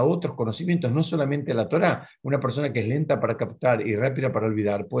común a otros conocimientos, no solamente a la Torá. Una persona que es lenta para captar y rápida para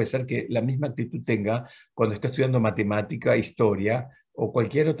olvidar, puede ser que la misma actitud tenga cuando está estudiando matemática, historia o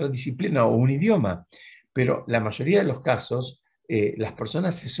cualquier otra disciplina o un idioma. Pero la mayoría de los casos, las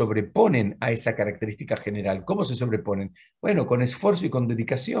personas se sobreponen a esa característica general. ¿Cómo se sobreponen? Bueno, con esfuerzo y con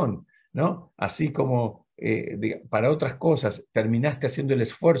dedicación, ¿no? Así como para otras cosas terminaste haciendo el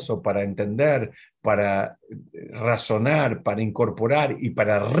esfuerzo para entender, para razonar, para incorporar y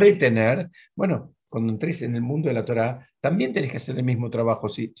para retener, bueno, cuando entres en el mundo de la Torah, también tenés que hacer el mismo trabajo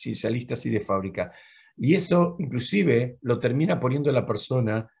si saliste así de fábrica. Y eso inclusive lo termina poniendo a la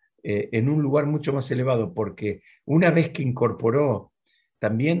persona en un lugar mucho más elevado, porque una vez que incorporó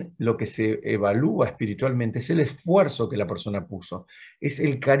también lo que se evalúa espiritualmente es el esfuerzo que la persona puso, es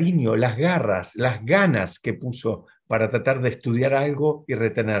el cariño, las garras, las ganas que puso para tratar de estudiar algo y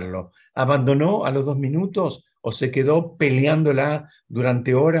retenerlo. ¿Abandonó a los 2 minutos o se quedó peleándola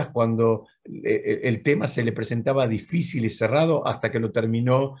durante horas cuando el tema se le presentaba difícil y cerrado hasta que lo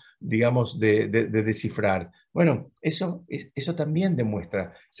terminó, digamos, de descifrar? Bueno, eso también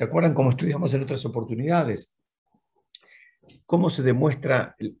demuestra. ¿Se acuerdan cómo estudiamos en otras oportunidades? ¿Cómo se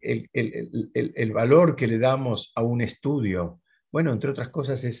demuestra el valor que le damos a un estudio? Bueno, entre otras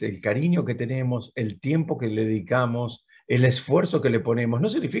cosas es el cariño que tenemos, el tiempo que le dedicamos, el esfuerzo que le ponemos. No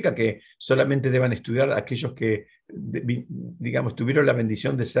significa que solamente deban estudiar aquellos que, digamos, tuvieron la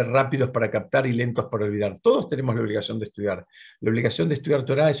bendición de ser rápidos para captar y lentos para olvidar. Todos tenemos la obligación de estudiar. La obligación de estudiar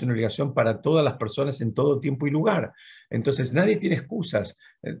Torah es una obligación para todas las personas en todo tiempo y lugar. Entonces, nadie tiene excusas.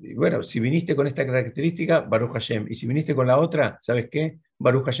 Bueno, si viniste con esta característica, Baruch Hashem. Y si viniste con la otra, ¿sabes qué?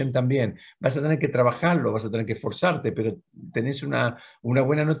 Baruch Hashem también. Vas a tener que trabajarlo, vas a tener que esforzarte, pero tenés una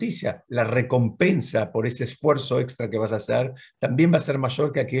buena noticia. La recompensa por ese esfuerzo extra que vas a hacer también va a ser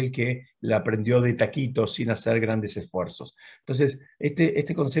mayor que aquel que la aprendió de taquito sin hacer grandes esfuerzos. Entonces,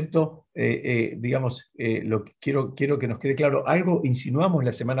 este concepto, digamos, quiero que nos quede claro. Algo insinuamos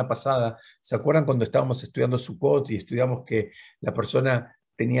la semana pasada. ¿Se acuerdan cuando estábamos estudiando Sukkot y estudiamos que la persona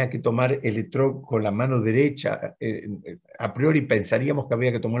tenía que tomar el etrog con la mano derecha? A priori pensaríamos que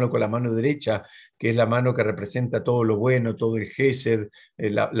había que tomarlo con la mano derecha, que es la mano que representa todo lo bueno, todo el gesed,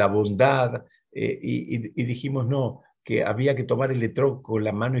 la bondad, y dijimos no, que había que tomar el etrog con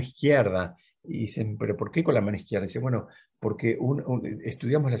la mano izquierda. Y dicen, ¿pero por qué con la mano izquierda? Dice, bueno, porque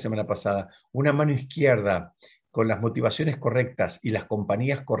estudiamos la semana pasada, una mano izquierda con las motivaciones correctas y las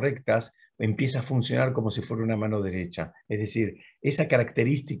compañías correctas empieza a funcionar como si fuera una mano derecha. Es decir, esa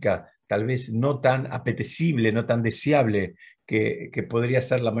característica tal vez no tan apetecible, no tan deseable que podría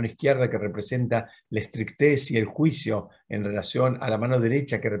ser la mano izquierda, que representa la estrictez y el juicio en relación a la mano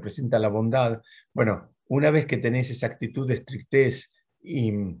derecha, que representa la bondad. Bueno, una vez que tenés esa actitud de estrictez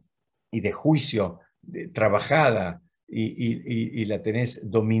y de juicio trabajada y la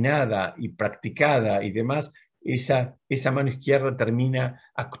tenés dominada y practicada y demás, esa mano izquierda termina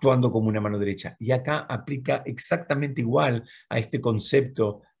actuando como una mano derecha. Y acá aplica exactamente igual a este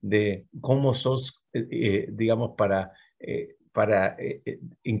concepto de cómo sos, digamos, para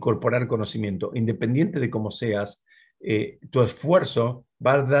incorporar conocimiento. Independiente de cómo seas, tu esfuerzo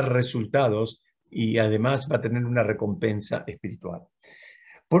va a dar resultados y además va a tener una recompensa espiritual.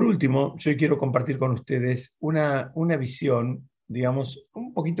 Por último, yo quiero compartir con ustedes una visión, digamos,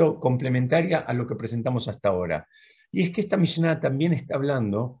 un poquito complementaria a lo que presentamos hasta ahora. Y es que esta MIshna también está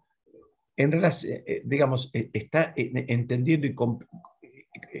hablando, en relación, digamos, está entendiendo y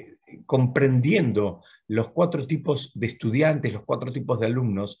comprendiendo los 4 tipos de estudiantes, los 4 tipos de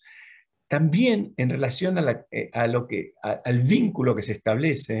alumnos, también en relación al vínculo que se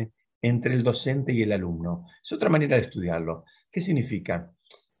establece entre el docente y el alumno. Es otra manera de estudiarlo. ¿Qué significa?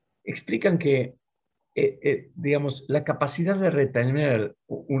 Explican que, digamos, la capacidad de retener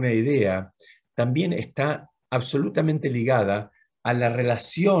una idea también está absolutamente ligada a la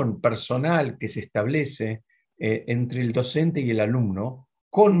relación personal que se establece entre el docente y el alumno,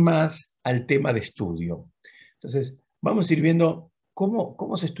 con más al tema de estudio. Entonces, vamos a ir viendo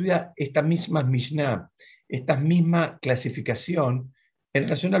cómo se estudia esta misma Mishnah, esta misma clasificación en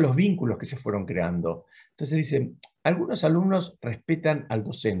relación a los vínculos que se fueron creando. Entonces dicen, algunos alumnos respetan al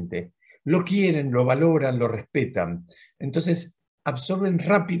docente, lo quieren, lo valoran, lo respetan. Entonces absorben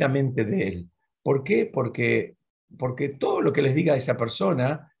rápidamente de él. ¿Por qué? Porque todo lo que les diga esa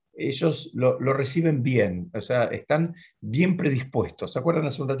persona, ellos lo reciben bien, o sea, están bien predispuestos. ¿Se acuerdan?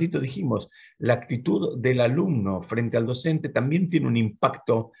 Hace un ratito dijimos, la actitud del alumno frente al docente también tiene un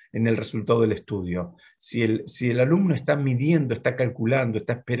impacto en el resultado del estudio. Si el alumno está midiendo, está calculando,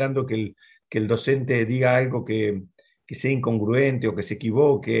 está esperando que el docente diga algo que sea incongruente o que se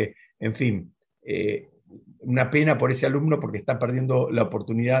equivoque, en fin, una pena por ese alumno porque está perdiendo la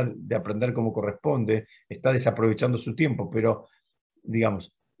oportunidad de aprender como corresponde, está desaprovechando su tiempo, pero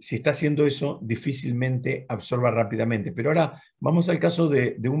digamos, si está haciendo eso, difícilmente absorba rápidamente. Pero ahora vamos al caso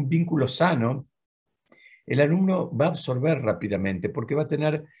de un vínculo sano. El alumno va a absorber rápidamente porque va a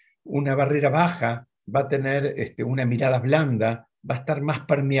tener una barrera baja, va a tener una mirada blanda, va a estar más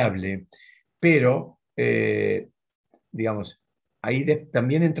permeable, pero digamos, ahí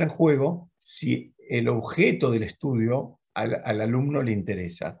también entra en juego si el objeto del estudio al alumno le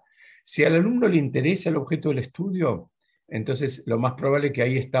interesa. Si al alumno le interesa el objeto del estudio, entonces lo más probable es que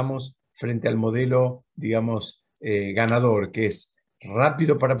ahí estamos frente al modelo, digamos, ganador, que es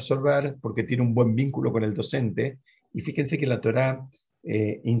rápido para absorber porque tiene un buen vínculo con el docente. Y fíjense que la Torá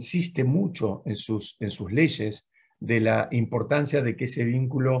insiste mucho en sus leyes de la importancia de que ese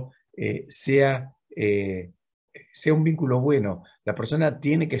vínculo sea un vínculo bueno. La persona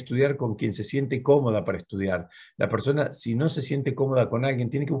tiene que estudiar con quien se siente cómoda para estudiar. La persona, si no se siente cómoda con alguien,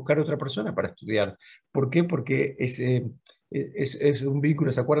 tiene que buscar otra persona para estudiar. ¿Por qué? Porque es un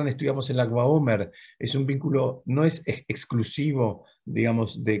vínculo, ¿se acuerdan? Estudiamos en la Omer, es un vínculo, no es exclusivo,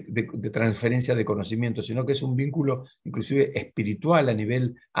 digamos, de transferencia de conocimiento, sino que es un vínculo inclusive espiritual a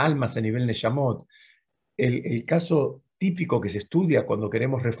nivel almas, a nivel Neyamot. El caso típico que se estudia cuando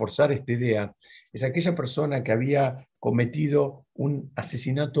queremos reforzar esta idea es aquella persona que había cometido un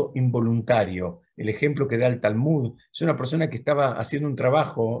asesinato involuntario. El ejemplo que da el Talmud es una persona que estaba haciendo un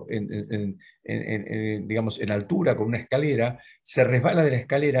trabajo digamos, en altura con una escalera, se resbala de la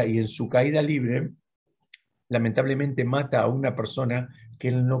escalera y en su caída libre lamentablemente mata a una persona que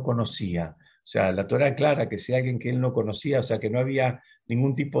él no conocía. O sea, la Torá aclara que si alguien que él no conocía, o sea, que no había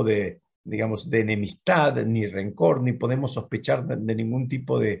ningún tipo de, digamos, de enemistad, ni rencor, ni podemos sospechar de ningún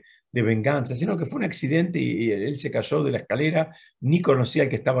tipo de venganza, sino que fue un accidente y él se cayó de la escalera, ni conocía al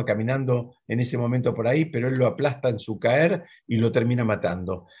que estaba caminando en ese momento por ahí, pero él lo aplasta en su caer y lo termina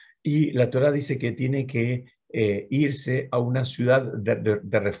matando. Y la Torá dice que tiene que irse a una ciudad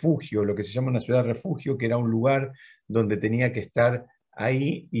de refugio, lo que se llama una ciudad de refugio, que era un lugar donde tenía que estar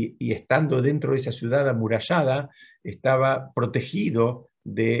ahí y estando dentro de esa ciudad amurallada, estaba protegido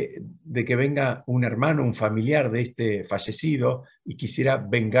de que venga un hermano, un familiar de este fallecido y quisiera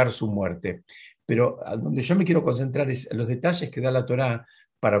vengar su muerte. Pero a donde yo me quiero concentrar es en los detalles que da la Torá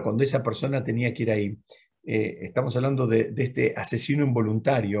para cuando esa persona tenía que ir ahí. Estamos hablando de este asesino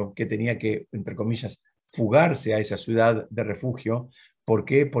involuntario que tenía que, entre comillas, fugarse a esa ciudad de refugio. ¿Por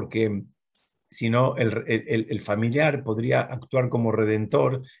qué? Porque si no, el familiar podría actuar como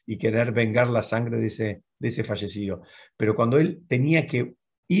redentor y querer vengar la sangre de ese fallecido. Pero cuando él tenía que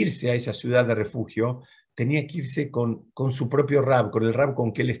irse a esa ciudad de refugio, tenía que irse con su propio rab, con el rab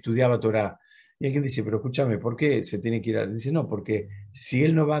con que él estudiaba Torah. Y alguien dice, pero escúchame, ¿por qué se tiene que ir? Dice, no, porque si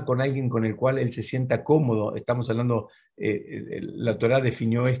él no va con alguien con el cual él se sienta cómodo, estamos hablando, la Torah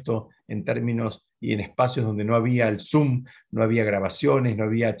definió esto en términos y en espacios donde no había el Zoom, no había grabaciones, no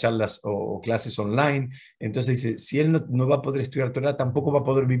había charlas o clases online. Entonces dice, si él no va a poder estudiar Torah, tampoco va a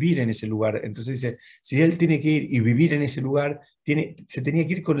poder vivir en ese lugar. Entonces dice, si él tiene que ir y vivir en ese lugar, se tenía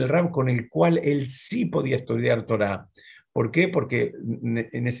que ir con el rab con el cual él sí podía estudiar Torah. ¿Por qué? Porque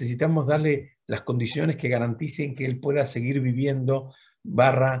necesitamos darle las condiciones que garanticen que él pueda seguir viviendo,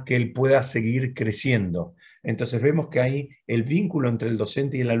 que él pueda seguir creciendo. Entonces vemos que ahí el vínculo entre el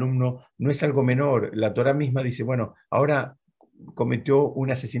docente y el alumno no es algo menor. La Torá misma dice, bueno, ahora cometió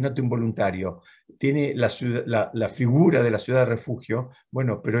un asesinato involuntario, tiene la figura de la ciudad de refugio,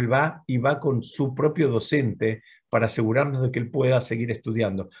 bueno, pero él va y va con su propio docente para asegurarnos de que él pueda seguir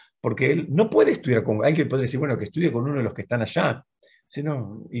estudiando, porque él no puede estudiar con alguien, puede decir, bueno, que estudie con uno de los que están allá,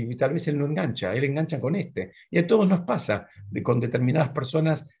 sino, y tal vez él no engancha, él engancha con este. Y a todos nos pasa, con determinadas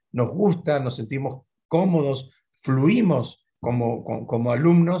personas nos gusta, nos sentimos cómodos, fluimos como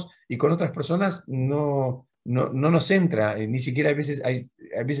alumnos y con otras personas no nos entra, ni siquiera a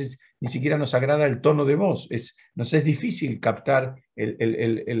veces ni siquiera nos agrada el tono de voz, nos es difícil captar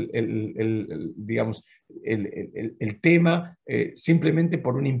digamos, el tema simplemente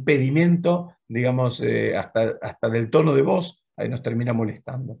por un impedimento, digamos, hasta del tono de voz, ahí nos termina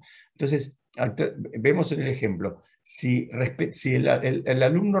molestando. Entonces, vemos en el ejemplo, si el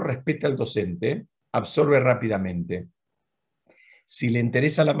alumno respeta al docente, absorbe rápidamente. Si le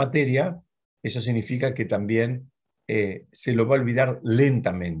interesa la materia, eso significa que también se lo va a olvidar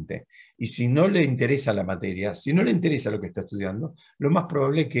lentamente. Y si no le interesa la materia, si no le interesa lo que está estudiando, lo más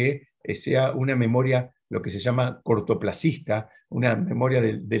probable es que sea una memoria, lo que se llama cortoplacista, una memoria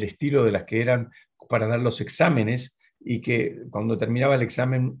del estilo de las que eran para dar los exámenes, y que cuando terminaba el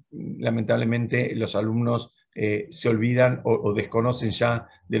examen, lamentablemente los alumnos se olvidan o desconocen ya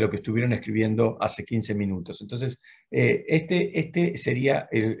de lo que estuvieron escribiendo hace 15 minutos. Entonces, este sería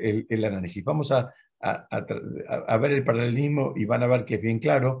el análisis. Vamos a ver el paralelismo y van a ver que es bien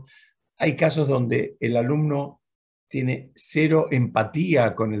claro. Hay casos donde el alumno tiene cero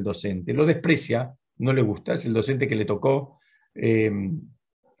empatía con el docente, lo desprecia, no le gusta, es el docente que le tocó,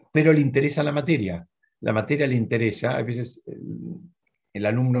 pero le interesa la materia le interesa. A veces el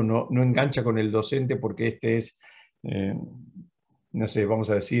alumno no engancha con el docente porque este es, no sé,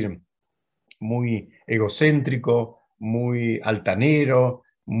 vamos a decir, muy egocéntrico, muy altanero,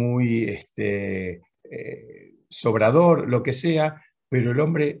 muy sobrador, lo que sea, pero el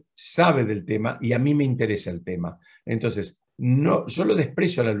hombre sabe del tema y a mí me interesa el tema. Entonces, yo lo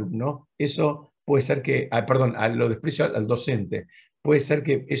desprecio al alumno, eso puede ser que, perdón, lo desprecio al docente, puede ser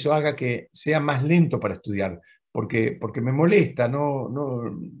que eso haga que sea más lento para estudiar, porque me molesta,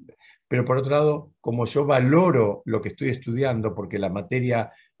 pero por otro lado, como yo valoro lo que estoy estudiando, porque la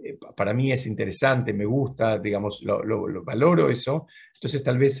materia para mí es interesante, me gusta, digamos, lo valoro eso, entonces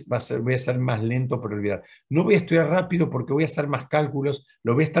tal vez voy a ser más lento por olvidar. No voy a estudiar rápido porque voy a hacer más cálculos,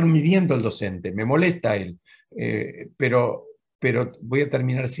 lo voy a estar midiendo al docente, me molesta él, pero voy a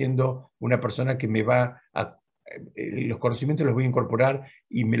terminar siendo una persona que me va a los conocimientos los voy a incorporar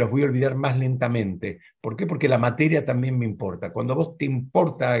y me los voy a olvidar más lentamente. ¿Por qué? Porque la materia también me importa. Cuando a vos te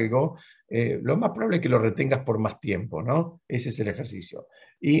importa algo, lo más probable es que lo retengas por más tiempo, ¿no? Ese es el ejercicio.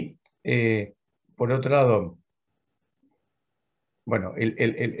 Y por otro lado, bueno,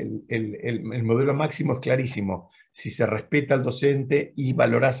 el modelo máximo es clarísimo. Si se respeta al docente y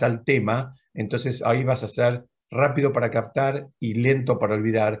valorás al tema, entonces ahí vas a ser rápido para captar y lento para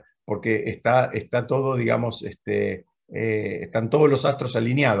olvidar, porque está todo, digamos, están todos los astros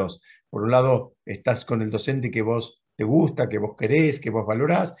alineados. Por un lado, estás con el docente que vos te gusta, que vos querés, que vos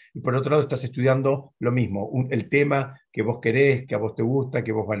valorás, y por otro lado estás estudiando lo mismo, el tema que vos querés, que a vos te gusta,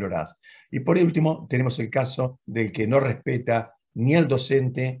 que vos valorás. Y por último, tenemos el caso del que no respeta ni al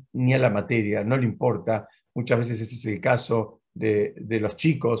docente ni a la materia, no le importa. Muchas veces ese es el caso de los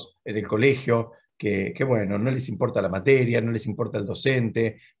chicos en el colegio, bueno, no les importa la materia, no les importa el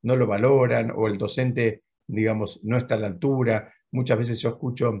docente, no lo valoran, o el docente, digamos, no está a la altura. Muchas veces yo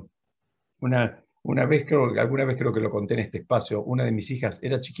escucho alguna vez creo que lo conté en este espacio, una de mis hijas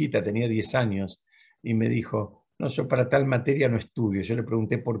era chiquita, tenía 10 años, y me dijo, no, yo para tal materia no estudio. Yo le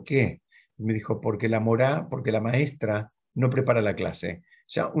pregunté por qué. Y me dijo, porque la maestra no prepara la clase.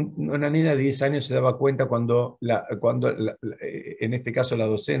 Ya una nena de 10 años se daba cuenta en este caso la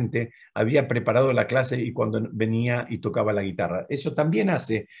docente, había preparado la clase y cuando venía y tocaba la guitarra. Eso también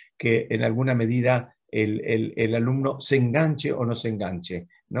hace que en alguna medida el alumno se enganche o no se enganche,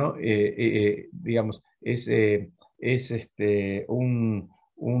 ¿no? Digamos, es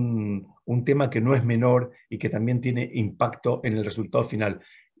un tema que no es menor y que también tiene impacto en el resultado final.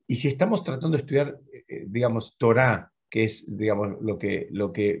 Y si estamos tratando de estudiar, digamos, Torah, que es, digamos, lo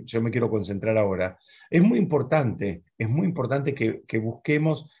que yo me quiero concentrar ahora, es muy importante que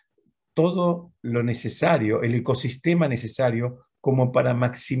busquemos todo lo necesario, el ecosistema necesario como para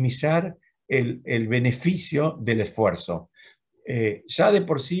maximizar el beneficio del esfuerzo. Ya de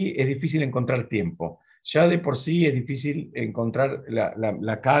por sí es difícil encontrar tiempo, ya de por sí es difícil encontrar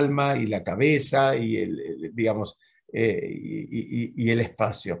la calma y la cabeza y digamos, y el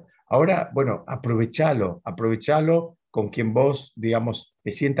espacio. Ahora, bueno, aprovechalo con quien vos, digamos,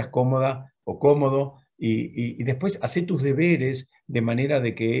 te sientas cómoda o cómodo y después hacé tus deberes de manera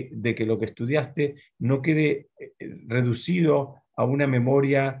de que lo que estudiaste no quede reducido a una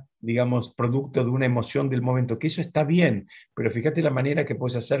memoria, digamos, producto de una emoción del momento, que eso está bien, pero fíjate la manera que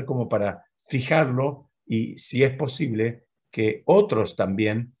puedes hacer como para fijarlo y, si es posible, que otros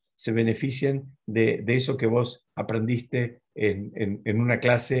también se beneficien de eso que vos aprendiste en una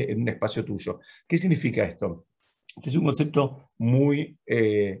clase, en un espacio tuyo. ¿Qué significa esto? Este es un concepto muy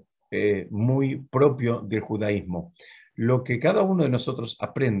propio del judaísmo. Lo que cada uno de nosotros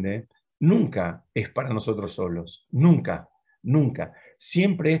aprende nunca es para nosotros solos, nunca, nunca.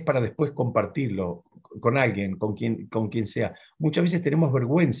 Siempre es para después compartirlo con alguien, con quien sea. Muchas veces tenemos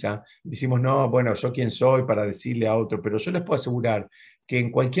vergüenza, decimos, no, bueno, yo quién soy para decirle a otro, pero yo les puedo asegurar que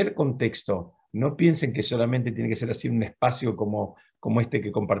en cualquier contexto, no piensen que solamente tiene que ser así un espacio como este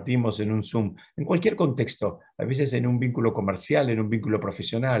que compartimos en un Zoom, en cualquier contexto, a veces en un vínculo comercial, en un vínculo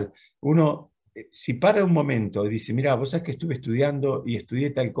profesional, uno, si para un momento y dice, mira, vos sabés que estuve estudiando y estudié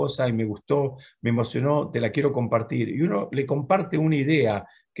tal cosa y me gustó, me emocionó, te la quiero compartir, y uno le comparte una idea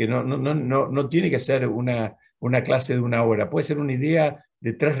que no tiene que ser una clase de una hora, puede ser una idea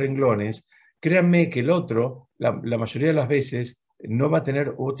de 3 renglones, créanme que el otro, la mayoría de las veces, no va a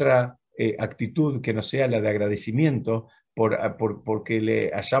tener otra actitud que no sea la de agradecimiento porque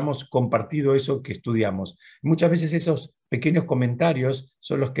le hayamos compartido eso que estudiamos. Muchas veces esos pequeños comentarios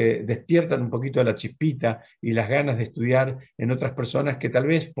son los que despiertan un poquito la chispita y las ganas de estudiar en otras personas que tal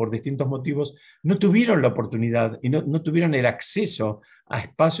vez por distintos motivos no tuvieron la oportunidad y no tuvieron el acceso a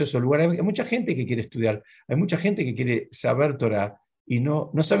espacios o lugares. Hay mucha gente que quiere estudiar, hay mucha gente que quiere saber Torah y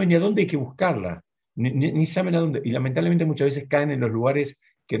no sabe ni a dónde hay que buscarla, ni saben a dónde. Y lamentablemente muchas veces caen en los lugares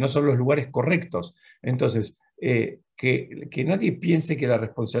que no son los lugares correctos. Entonces, que nadie piense que la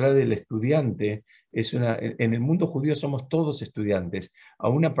responsabilidad del estudiante es en el mundo judío somos todos estudiantes. A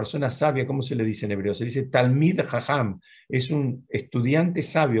una persona sabia, ¿cómo se le dice en hebreo? Se le dice Talmid Jajam, es un estudiante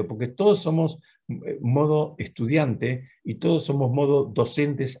sabio, porque todos somos modo estudiante y todos somos modo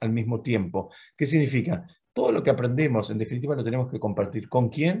docentes al mismo tiempo. ¿Qué significa? todo lo que aprendemos, en definitiva, lo tenemos que compartir. ¿Con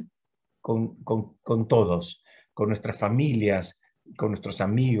quién? Con todos, con nuestras familias, con nuestros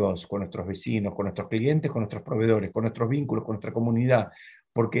amigos, con nuestros vecinos, con nuestros clientes, con nuestros proveedores, con nuestros vínculos, con nuestra comunidad.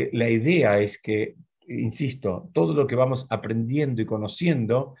 Porque la idea es que, insisto, todo lo que vamos aprendiendo y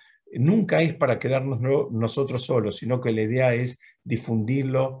conociendo nunca es para quedarnos nosotros solos, sino que la idea es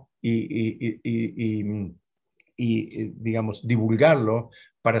difundirlo digamos, divulgarlo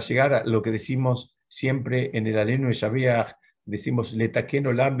para llegar a lo que decimos siempre en el Alenu de Shaviach, decimos,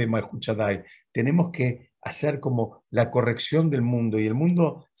 Letakeno lambe malhuchadai. Tenemos que hacer como la corrección del mundo, y el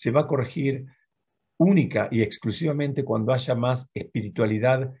mundo se va a corregir única y exclusivamente cuando haya más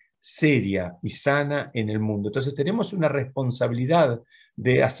espiritualidad seria y sana en el mundo. Entonces tenemos una responsabilidad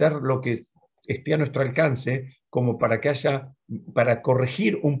de hacer lo que esté a nuestro alcance como para que haya, para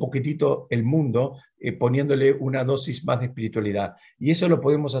corregir un poquitito el mundo, poniéndole una dosis más de espiritualidad. Y eso lo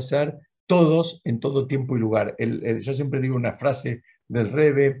podemos hacer todos en todo tiempo y lugar. Yo siempre digo una frase del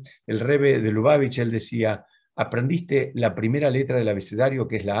Rebbe, el Rebbe de Lubavitch, él decía, ¿aprendiste la primera letra del abecedario,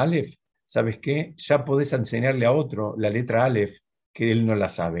 que es la Aleph? ¿Sabes qué? Ya podés enseñarle a otro la letra Aleph, que él no la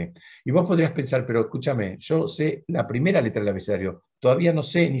sabe. Y vos podrías pensar, pero escúchame, yo sé la primera letra del abecedario, todavía no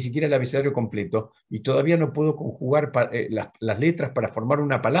sé ni siquiera el abecedario completo, y todavía no puedo conjugar las letras para formar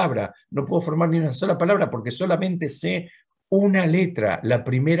una palabra, no puedo formar ni una sola palabra porque solamente sé una letra, la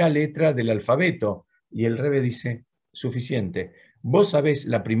primera letra del alfabeto. Y el Rebbe dice, suficiente. ¿Vos sabés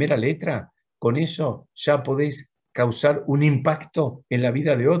la primera letra? Con eso ya podés causar un impacto en la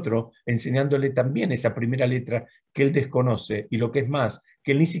vida de otro, enseñándole también esa primera letra que él desconoce, y lo que es más,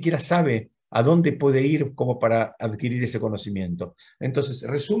 que él ni siquiera sabe a dónde puede ir como para adquirir ese conocimiento. Entonces,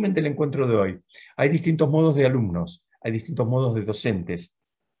 resumen del encuentro de hoy. Hay distintos modos de alumnos, hay distintos modos de docentes.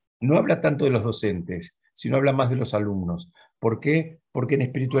 No habla tanto de los docentes, sino habla más de los alumnos. ¿Por qué? Porque en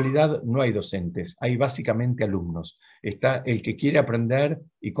espiritualidad no hay docentes, hay básicamente alumnos. Está el que quiere aprender,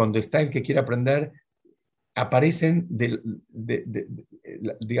 y cuando está el que quiere aprender, aparecen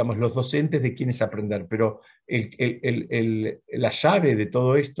digamos, los docentes de quienes aprender, pero la llave de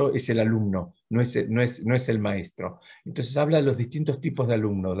todo esto es el alumno, no es el maestro. Entonces habla de los distintos tipos de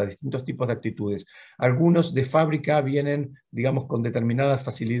alumnos, los distintos tipos de actitudes. Algunos de fábrica vienen, digamos, con determinadas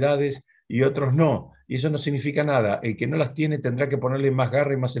facilidades y otros no. Y eso no significa nada. El que no las tiene tendrá que ponerle más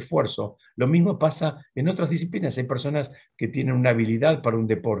garra y más esfuerzo. Lo mismo pasa en otras disciplinas. Hay personas que tienen una habilidad para un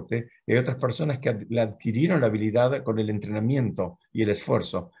deporte, y hay otras personas que adquirieron la habilidad con el entrenamiento y el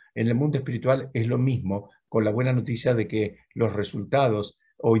esfuerzo. En el mundo espiritual es lo mismo, con la buena noticia de que los resultados,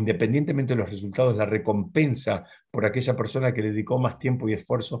 o independientemente de los resultados, la recompensa por aquella persona que le dedicó más tiempo y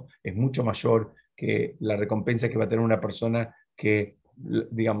esfuerzo es mucho mayor que la recompensa que va a tener una persona que,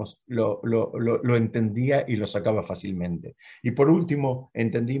 digamos, lo entendía y lo sacaba fácilmente. Y por último,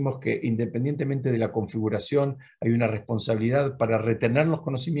 entendimos que independientemente de la configuración, hay una responsabilidad para retener los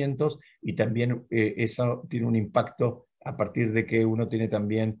conocimientos, y también eso tiene un impacto a partir de que uno tiene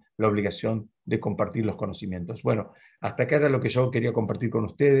también la obligación de compartir los conocimientos. Bueno, hasta acá era lo que yo quería compartir con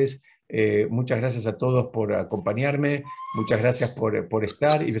ustedes. Muchas gracias a todos por acompañarme, muchas gracias por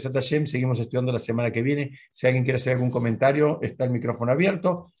estar, y Besat Hashem, seguimos estudiando la semana que viene. Si alguien quiere hacer algún comentario, está el micrófono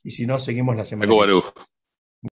abierto, y si no, seguimos la semana que viene.